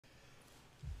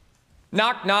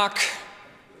Knock, knock.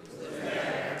 Who's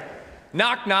there?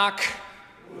 Knock, knock.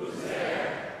 Who's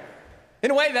there?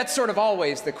 In a way, that's sort of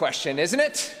always the question, isn't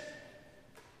it?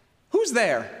 Who's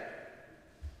there?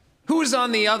 Who's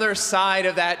on the other side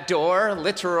of that door,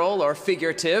 literal or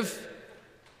figurative?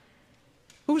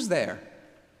 Who's there?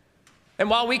 And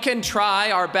while we can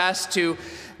try our best to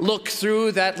look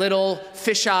through that little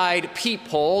fish-eyed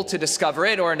peephole to discover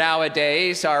it, or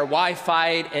nowadays our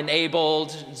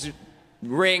Wi-Fi-enabled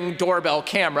Ring doorbell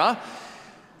camera,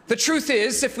 the truth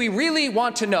is, if we really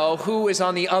want to know who is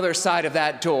on the other side of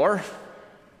that door,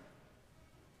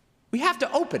 we have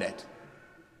to open it.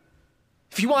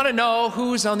 If you want to know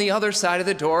who's on the other side of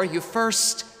the door, you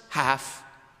first have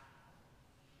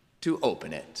to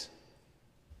open it.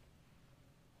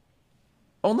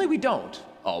 Only we don't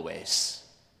always.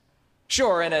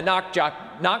 Sure, in a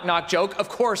knock-knock joke, of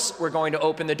course we're going to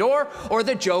open the door, or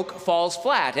the joke falls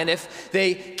flat. And if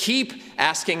they keep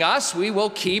asking us, we will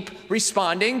keep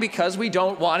responding because we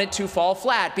don't want it to fall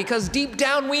flat. Because deep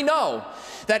down we know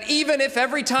that even if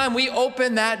every time we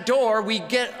open that door we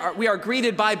are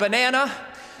greeted by banana,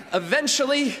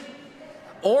 eventually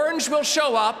orange will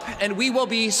show up and we will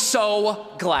be so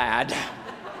glad.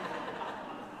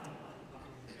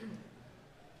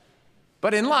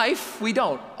 But in life, we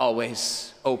don't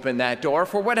always open that door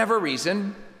for whatever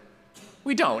reason.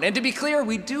 We don't. And to be clear,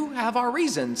 we do have our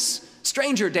reasons.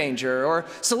 Stranger danger, or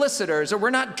solicitors, or we're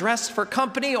not dressed for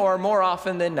company, or more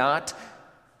often than not,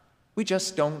 we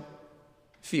just don't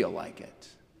feel like it.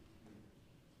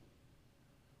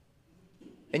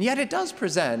 And yet it does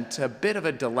present a bit of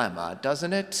a dilemma,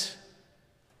 doesn't it?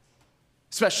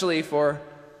 Especially for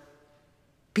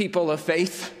people of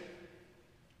faith.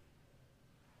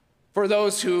 For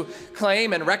those who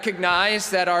claim and recognize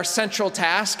that our central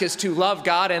task is to love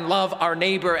God and love our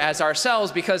neighbor as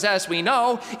ourselves, because as we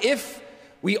know, if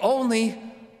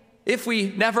we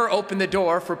never open the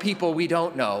door for people we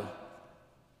don't know,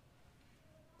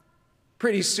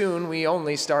 pretty soon we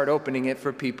only start opening it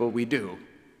for people we do.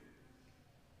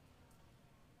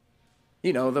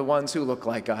 You know, the ones who look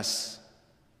like us,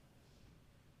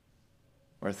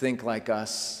 or think like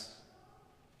us,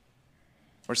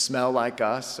 or smell like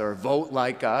us, or vote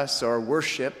like us, or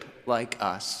worship like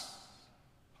us.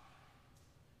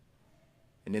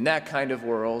 And in that kind of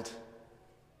world,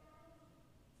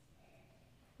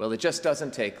 well, it just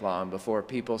doesn't take long before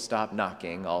people stop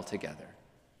knocking altogether.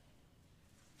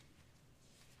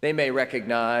 They may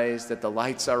recognize that the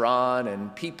lights are on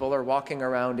and people are walking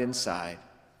around inside.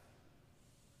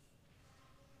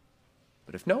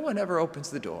 But if no one ever opens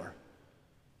the door,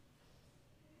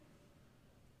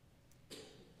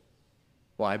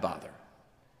 why bother?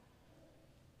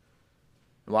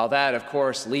 And while that, of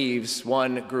course, leaves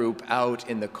one group out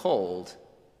in the cold,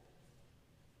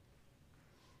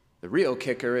 the real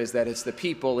kicker is that it's the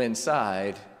people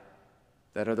inside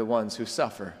that are the ones who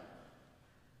suffer.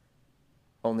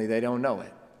 Only they don't know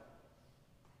it.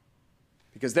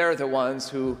 Because they're the ones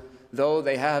who, though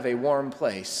they have a warm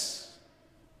place,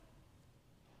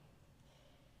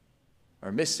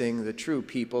 are missing the true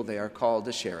people they are called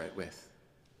to share it with.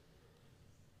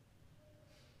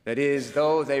 That is,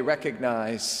 though they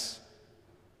recognize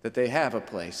that they have a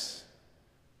place,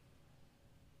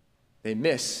 they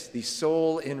miss the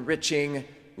soul-enriching,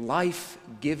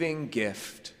 life-giving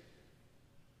gift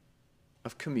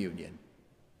of communion,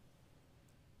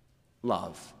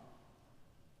 love.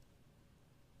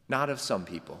 Not of some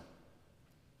people,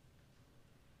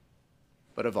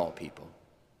 but of all people.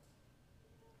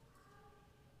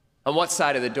 On what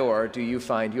side of the door do you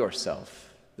find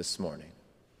yourself this morning?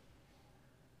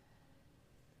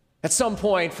 At some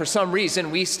point, for some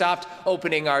reason, we stopped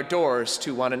opening our doors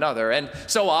to one another. And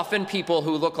so often, people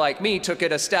who look like me took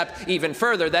it a step even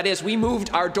further. That is, we moved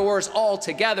our doors all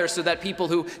together so that people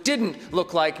who didn't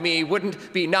look like me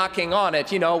wouldn't be knocking on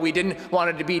it. You know, we didn't want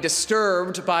it to be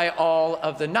disturbed by all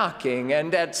of the knocking.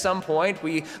 And at some point,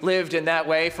 we lived in that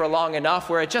way for long enough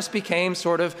where it just became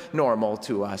sort of normal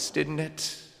to us, didn't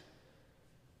it?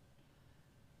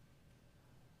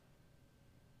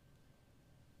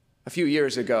 A few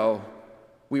years ago,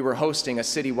 we were hosting a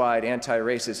citywide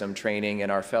anti-racism training in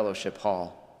our fellowship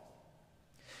hall.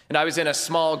 And I was in a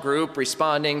small group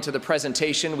responding to the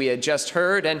presentation we had just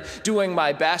heard and doing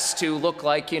my best to look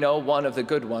like, one of the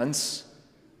good ones.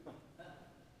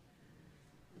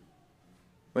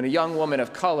 When a young woman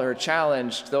of color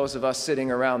challenged those of us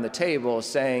sitting around the table,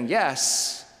 saying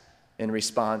yes in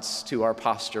response to our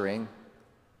posturing.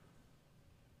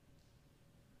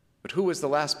 But who was the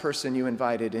last person you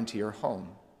invited into your home?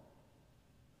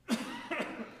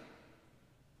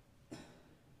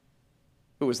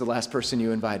 Who was the last person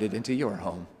you invited into your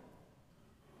home?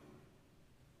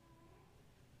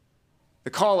 The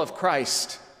call of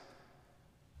Christ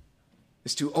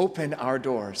is to open our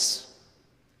doors.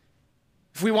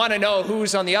 If we want to know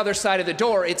who's on the other side of the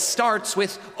door, it starts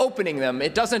with opening them.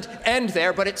 It doesn't end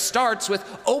there, but it starts with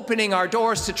opening our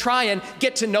doors to try and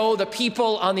get to know the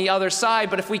people on the other side.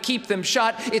 But if we keep them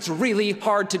shut, it's really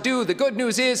hard to do. The good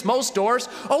news is most doors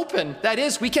open. That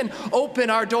is, we can open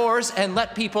our doors and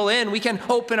let people in. We can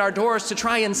open our doors to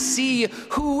try and see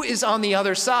who is on the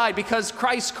other side, because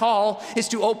Christ's call is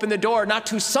to open the door not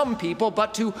to some people,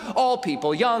 but to all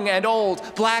people, young and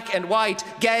old, black and white,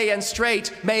 gay and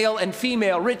straight, male and female,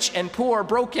 rich and poor,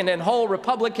 broken and whole,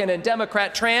 Republican and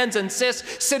Democrat, trans and cis,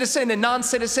 citizen and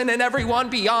non-citizen, and everyone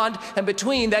beyond and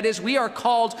between. That is, we are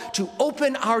called to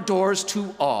open our doors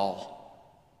to all.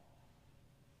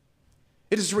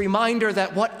 It is a reminder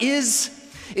that what is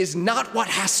not what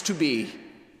has to be.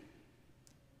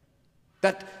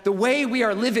 That the way we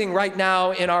are living right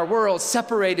now in our world,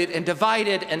 separated and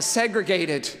divided and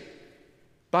segregated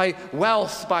by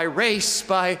wealth, by race,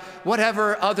 by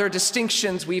whatever other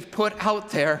distinctions we've put out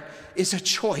there, is a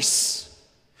choice.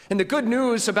 And the good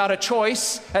news about a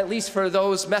choice, at least for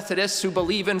those Methodists who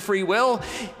believe in free will,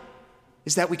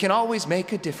 is that we can always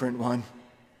make a different one.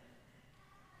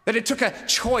 That it took a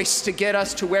choice to get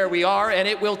us to where we are, and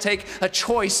it will take a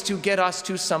choice to get us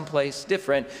to someplace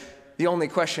different. The only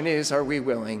question is, are we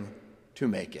willing to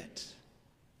make it?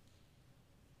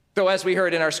 Though, as we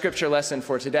heard in our scripture lesson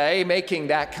for today, making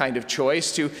that kind of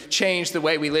choice to change the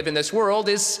way we live in this world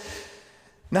is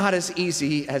not as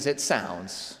easy as it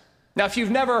sounds. Now, if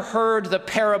you've never heard the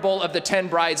parable of the 10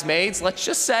 bridesmaids, let's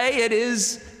just say it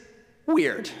is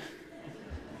weird,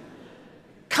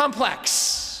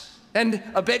 complex, and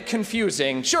a bit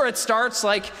confusing. Sure, it starts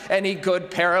like any good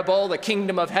parable. The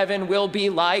kingdom of heaven will be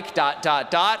like ...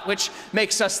 which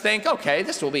makes us think, okay,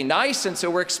 this will be nice. And so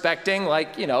we're expecting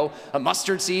a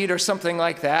mustard seed or something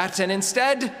like that. And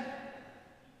instead,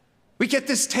 we get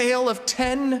this tale of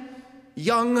 10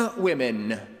 young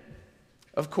women.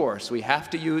 Of course, we have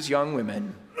to use young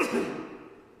women.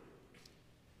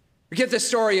 We get this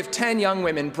story of 10 young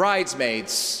women,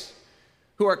 bridesmaids,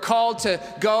 who are called to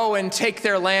go and take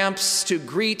their lamps to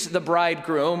greet the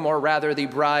bridegroom, or rather the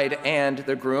bride and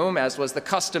the groom, as was the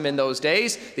custom in those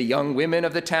days. The young women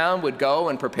of the town would go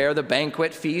and prepare the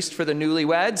banquet feast for the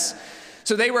newlyweds.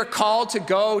 So they were called to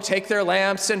go take their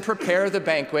lamps and prepare the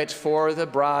banquet for the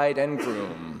bride and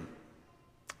groom.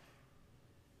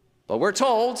 But we're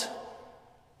told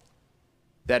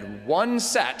that one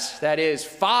set, that is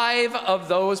 5 of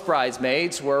those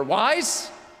bridesmaids, were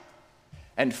wise,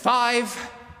 and 5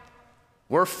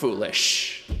 were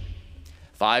foolish.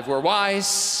 5 were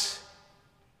wise,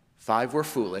 5 were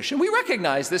foolish. And we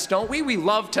recognize this, don't we? We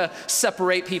love to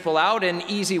separate people out in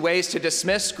easy ways to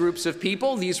dismiss groups of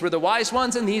people. These were the wise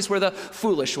ones and these were the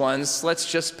foolish ones. Let's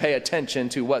just pay attention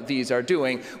to what these are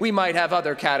doing. We might have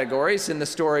other categories. In the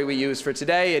story we use for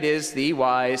today, it is the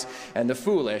wise and the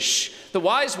foolish. The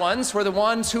wise ones were the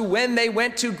ones who, when they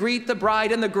went to greet the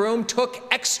bride and the groom, took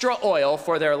extra oil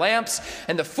for their lamps.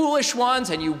 And the foolish ones,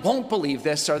 and you won't believe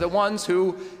this, are the ones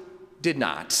who did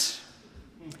not.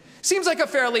 Seems like a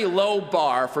fairly low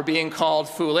bar for being called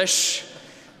foolish.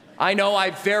 I know I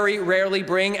very rarely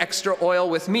bring extra oil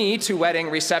with me to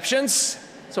wedding receptions,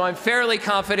 so I'm fairly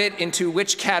confident into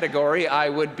which category I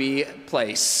would be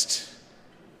placed.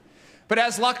 But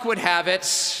as luck would have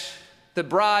it, the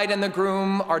bride and the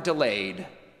groom are delayed.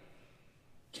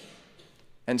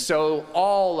 And so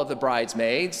all of the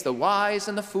bridesmaids, the wise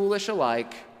and the foolish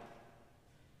alike,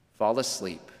 fall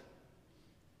asleep,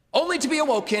 only to be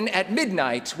awoken at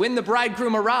midnight when the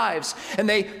bridegroom arrives, and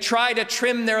they try to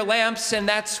trim their lamps, and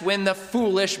that's when the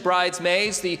foolish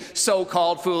bridesmaids, the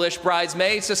so-called foolish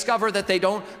bridesmaids, discover that they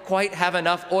don't quite have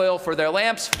enough oil for their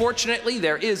lamps. Fortunately,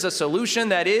 there is a solution.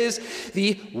 That is,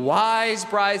 the wise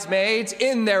bridesmaids,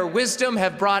 in their wisdom,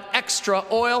 have brought extra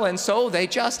oil, and so they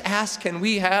just ask, can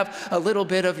we have a little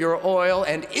bit of your oil?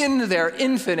 And in their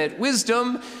infinite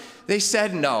wisdom, they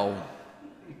said no,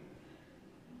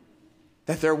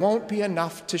 that there won't be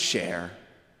enough to share.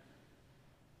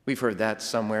 We've heard that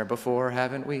somewhere before,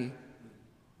 haven't we?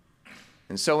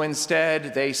 And so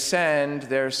instead, they send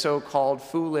their so-called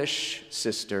foolish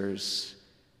sisters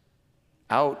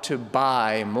out to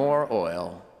buy more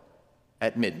oil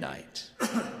at midnight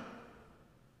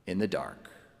in the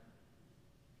dark.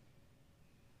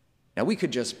 Now, we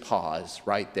could just pause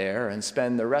right there and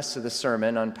spend the rest of the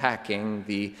sermon unpacking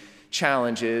the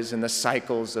challenges and the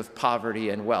cycles of poverty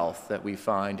and wealth that we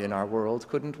find in our world,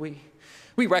 couldn't we?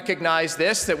 We recognize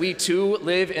this, that we too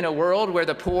live in a world where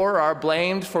the poor are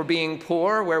blamed for being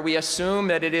poor, where we assume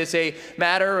that it is a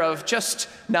matter of just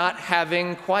not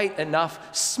having quite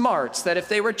enough smarts, that if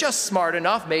they were just smart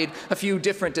enough, made a few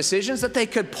different decisions, that they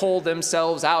could pull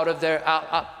themselves out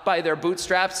by their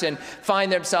bootstraps and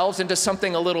find themselves into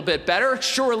something a little bit better.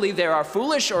 Surely they are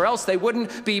foolish, or else they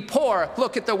wouldn't be poor.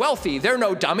 Look at the wealthy. They're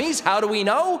no dummies. How do we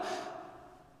know?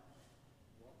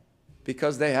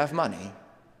 Because they have money.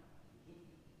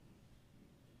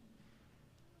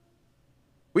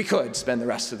 We could spend the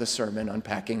rest of the sermon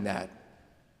unpacking that,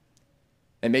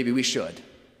 and maybe we should.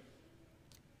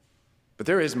 But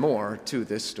there is more to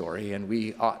this story, and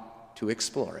we ought to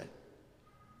explore it.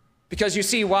 Because you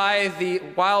see,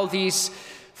 while these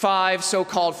 5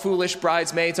 so-called foolish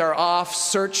bridesmaids are off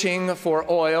searching for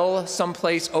oil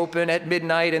someplace open at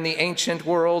midnight in the ancient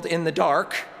world in the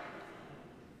dark,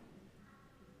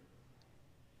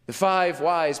 the 5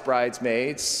 wise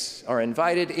bridesmaids are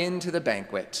invited into the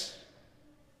banquet,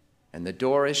 and the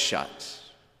door is shut,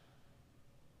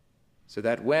 so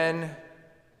that when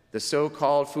the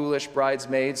so-called foolish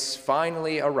bridesmaids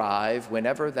finally arrive,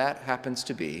 whenever that happens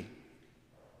to be,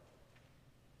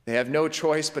 they have no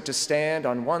choice but to stand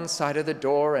on one side of the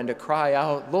door and to cry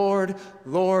out, "Lord,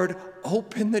 Lord,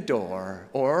 open the door,"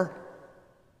 or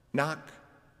 "Knock,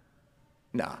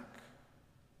 knock."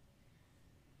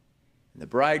 And the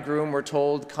bridegroom, we're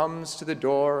told, comes to the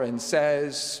door and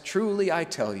says, "Truly I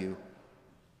tell you,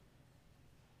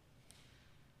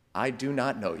 I do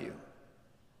not know you."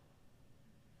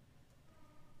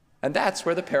 And that's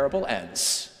where the parable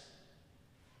ends,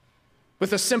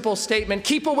 with a simple statement,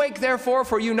 "Keep awake, therefore,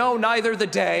 for you know neither the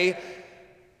day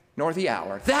nor the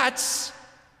hour." That's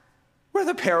where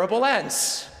the parable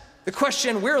ends. The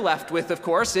question we're left with, of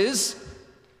course, is,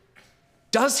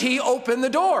 does he open the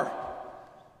door?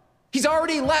 He's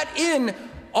already let in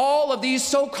all of these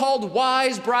so-called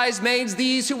wise bridesmaids,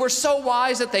 these who were so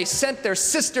wise that they sent their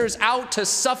sisters out to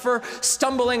suffer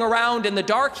stumbling around in the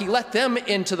dark. He let them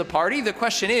into the party. The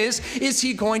question is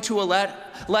he going to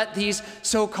let these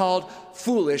so-called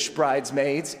foolish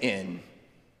bridesmaids in?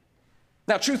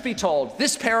 Now, truth be told,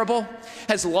 this parable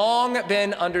has long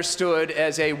been understood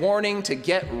as a warning to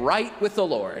get right with the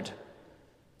Lord.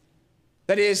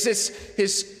 That is, this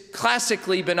is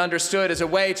classically been understood as a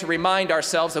way to remind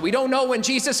ourselves that we don't know when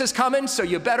Jesus is coming, so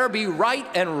you better be right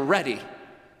and ready.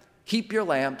 Keep your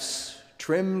lamps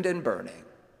trimmed and burning.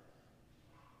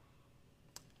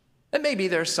 And maybe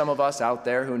there's some of us out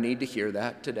there who need to hear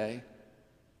that today.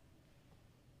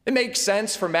 It makes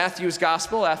sense for Matthew's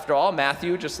gospel. After all,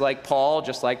 Matthew, just like Paul,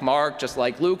 just like Mark, just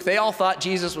like Luke, they all thought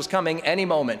Jesus was coming any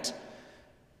moment.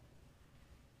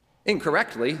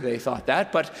 Incorrectly, they thought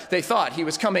that, but they thought he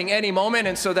was coming any moment,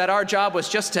 and so that our job was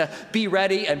just to be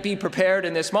ready and be prepared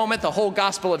in this moment. The whole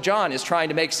Gospel of John is trying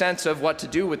to make sense of what to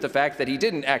do with the fact that he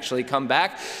didn't actually come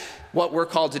back, what we're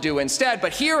called to do instead.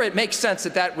 But here it makes sense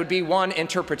that that would be one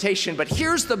interpretation. But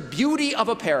here's the beauty of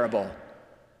a parable.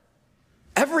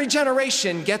 Every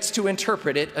generation gets to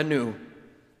interpret it anew.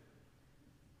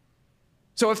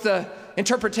 So if the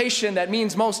interpretation that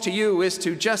means most to you is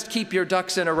to just keep your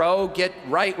ducks in a row, get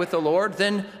right with the Lord,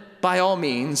 then by all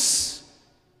means,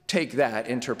 take that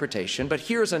interpretation. But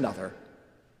here's another.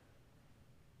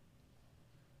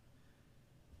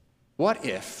 What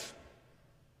if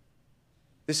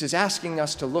this is asking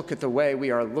us to look at the way we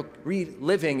are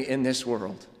living in this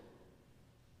world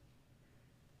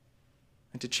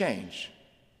and to change,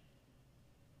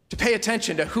 to pay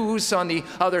attention to who's on the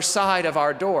other side of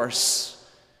our doors,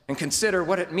 and consider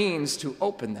what it means to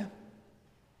open them.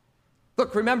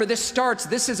 Look, remember,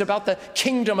 this is about the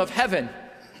kingdom of heaven.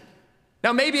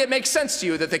 Now, maybe it makes sense to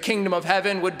you that the kingdom of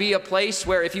heaven would be a place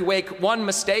where if you make one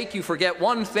mistake, you forget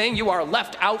one thing, you are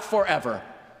left out forever.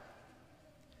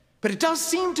 But it does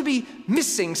seem to be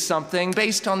missing something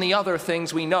based on the other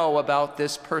things we know about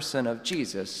this person of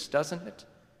Jesus, doesn't it?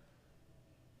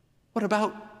 What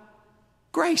about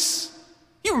grace?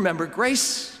 You remember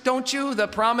grace, don't you? The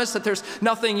promise that there's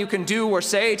nothing you can do or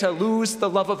say to lose the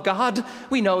love of God.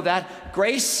 We know that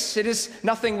grace, it is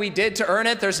nothing we did to earn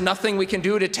it. There's nothing we can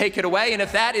do to take it away. And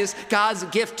if that is God's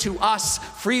gift to us,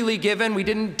 freely given, we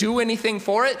didn't do anything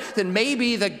for it, then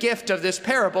maybe the gift of this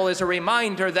parable is a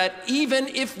reminder that even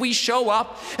if we show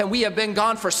up and we have been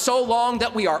gone for so long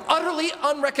that we are utterly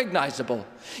unrecognizable,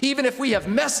 even if we have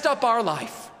messed up our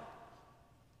life,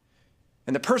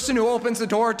 and the person who opens the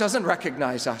door doesn't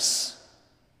recognize us,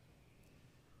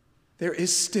 there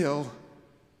is still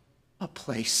a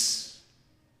place.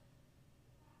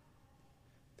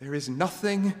 There is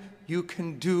nothing you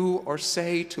can do or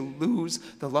say to lose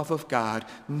the love of God.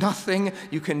 Nothing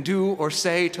you can do or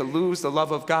say to lose the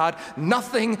love of God.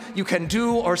 Nothing you can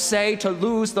do or say to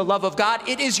lose the love of God.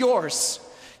 It is yours.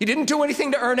 You didn't do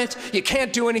anything to earn it. You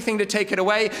can't do anything to take it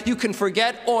away. You can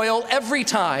forget oil every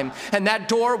time, and that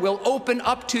door will open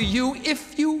up to you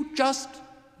if you just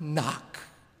knock.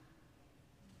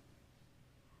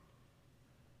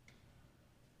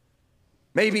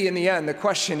 Maybe in the end, the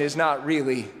question is not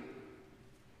really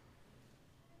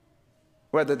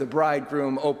whether the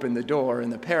bridegroom opened the door in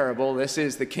the parable. This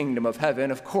is the kingdom of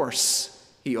heaven. Of course,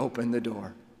 he opened the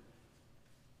door.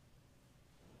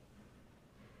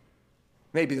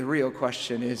 Maybe the real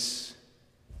question is,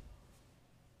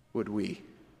 would we?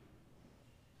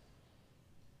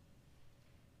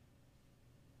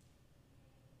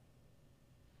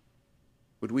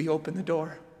 Would we open the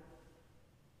door?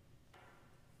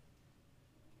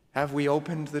 Have we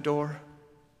opened the door?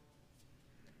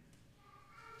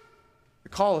 The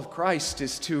call of Christ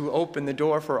is to open the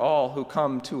door for all who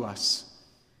come to us.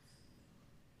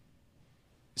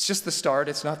 It's just the start,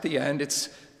 it's not the end, it's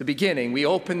the beginning. We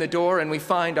open the door and we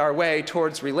find our way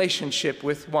towards relationship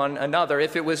with one another.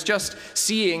 If it was just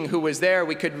seeing who was there,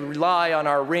 we could rely on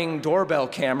our Ring doorbell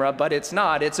camera, but it's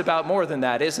not. It's about more than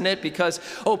that, isn't it? Because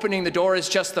opening the door is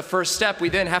just the first step. We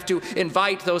then have to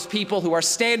invite those people who are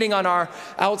standing on our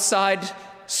outside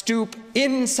stoop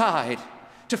inside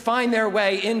to find their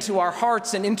way into our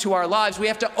hearts and into our lives. We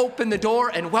have to open the door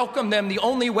and welcome them. The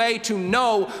only way to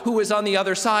know who is on the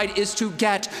other side is to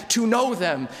get to know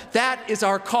them. That is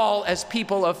our call as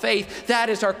people of faith. That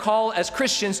is our call as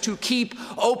Christians, to keep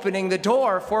opening the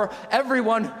door for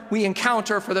everyone we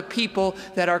encounter, for the people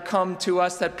that are come to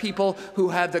us, that people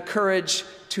who have the courage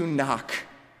to knock.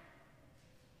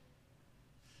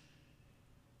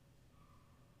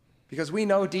 Because we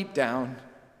know deep down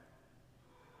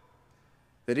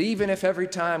that even if every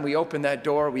time we open that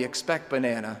door we expect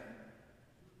banana,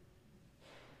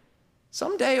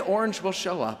 someday orange will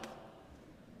show up,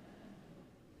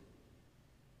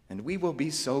 and we will be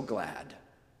so glad.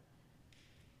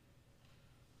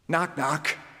 Knock,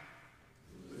 knock.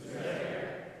 Who's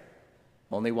there?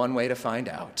 Only one way to find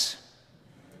out.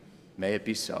 May it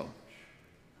be so.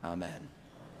 Amen.